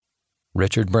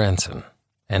Richard Branson,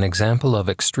 an example of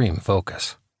extreme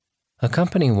focus. A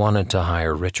company wanted to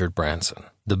hire Richard Branson,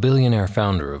 the billionaire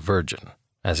founder of Virgin,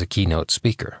 as a keynote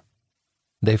speaker.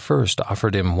 They first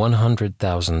offered him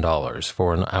 $100,000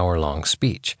 for an hour-long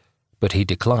speech, but he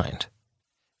declined.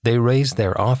 They raised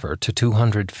their offer to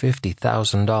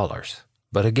 $250,000,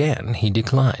 but again he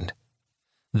declined.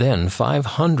 Then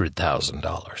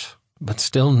 $500,000, but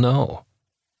still no.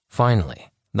 Finally,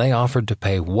 they offered to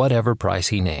pay whatever price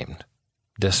he named.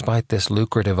 Despite this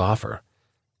lucrative offer,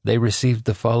 they received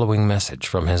the following message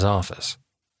from his office.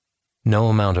 No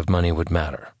amount of money would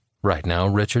matter. Right now,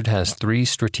 Richard has 3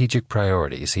 strategic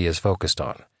priorities he is focused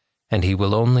on, and he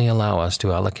will only allow us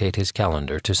to allocate his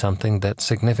calendar to something that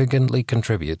significantly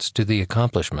contributes to the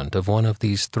accomplishment of one of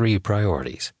these 3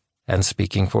 priorities, and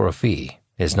speaking for a fee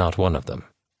is not one of them.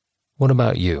 What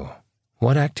about you?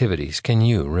 What activities can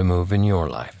you remove in your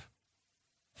life?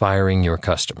 Firing your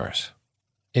customers.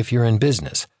 If you're in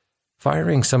business,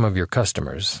 firing some of your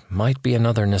customers might be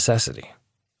another necessity.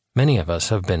 Many of us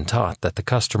have been taught that the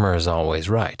customer is always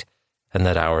right, and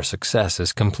that our success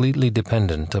is completely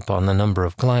dependent upon the number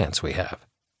of clients we have.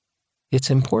 It's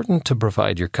important to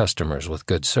provide your customers with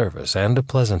good service and a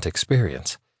pleasant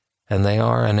experience, and they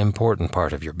are an important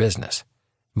part of your business.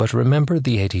 But remember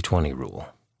the 80-20 rule,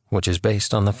 which is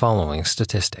based on the following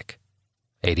statistic.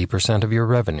 80% of your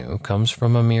revenue comes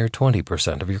from a mere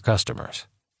 20% of your customers.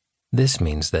 This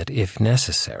means that if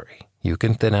necessary, you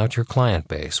can thin out your client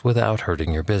base without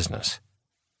hurting your business.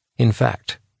 In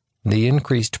fact, the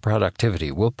increased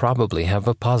productivity will probably have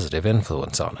a positive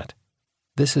influence on it.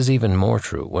 This is even more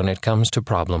true when it comes to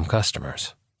problem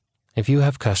customers. If you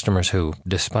have customers who,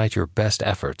 despite your best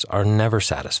efforts, are never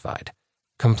satisfied,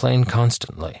 complain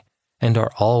constantly, and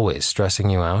are always stressing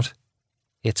you out,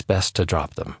 it's best to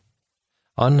drop them.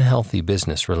 Unhealthy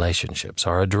business relationships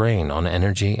are a drain on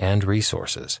energy and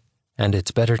resources, and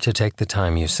it's better to take the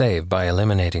time you save by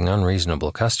eliminating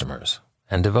unreasonable customers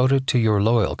and devote it to your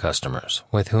loyal customers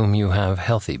with whom you have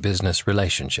healthy business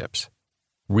relationships.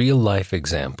 Real-life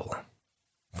example.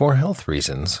 For health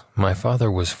reasons, my father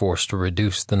was forced to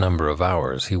reduce the number of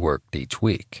hours he worked each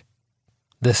week.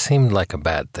 This seemed like a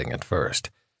bad thing at first,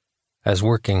 as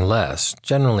working less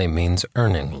generally means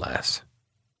earning less.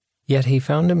 Yet he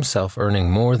found himself earning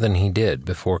more than he did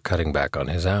before cutting back on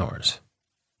his hours.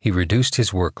 He reduced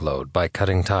his workload by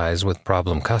cutting ties with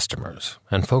problem customers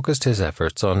and focused his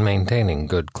efforts on maintaining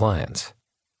good clients.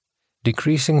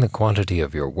 Decreasing the quantity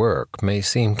of your work may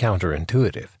seem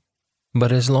counterintuitive,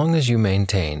 but as long as you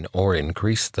maintain or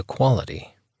increase the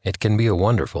quality, it can be a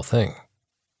wonderful thing.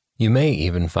 You may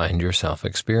even find yourself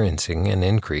experiencing an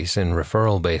increase in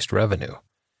referral-based revenue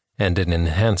and an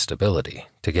enhanced ability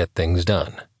to get things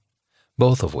done,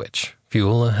 both of which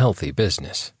fuel a healthy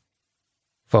business.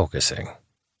 Focusing.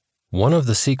 One of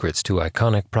the secrets to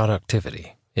iconic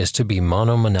productivity is to be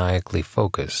monomaniacally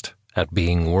focused at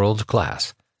being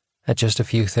world-class at just a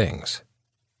few things.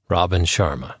 Robin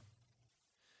Sharma.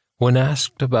 When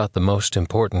asked about the most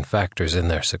important factors in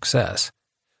their success,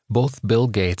 both Bill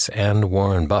Gates and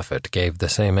Warren Buffett gave the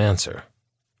same answer: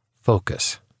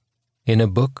 focus. In a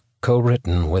book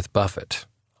co-written with Buffett,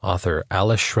 author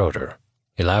Alice Schroeder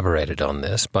elaborated on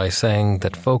this by saying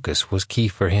that focus was key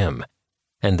for him,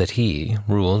 and that he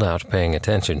ruled out paying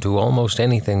attention to almost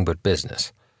anything but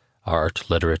business, art,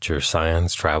 literature,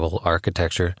 science, travel,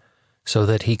 architecture, so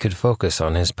that he could focus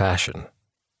on his passion.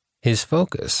 His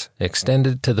focus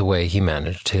extended to the way he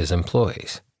managed his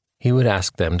employees. He would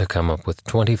ask them to come up with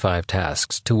 25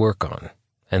 tasks to work on,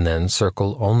 and then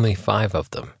circle only 5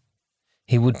 of them.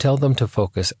 He would tell them to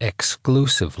focus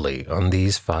exclusively on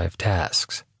these 5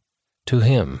 tasks. To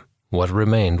him, what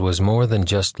remained was more than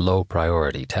just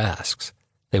low-priority tasks.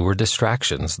 They were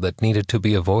distractions that needed to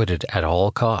be avoided at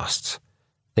all costs.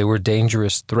 They were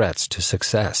dangerous threats to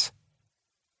success.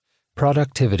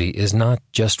 Productivity is not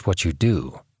just what you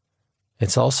do.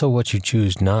 It's also what you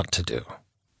choose not to do.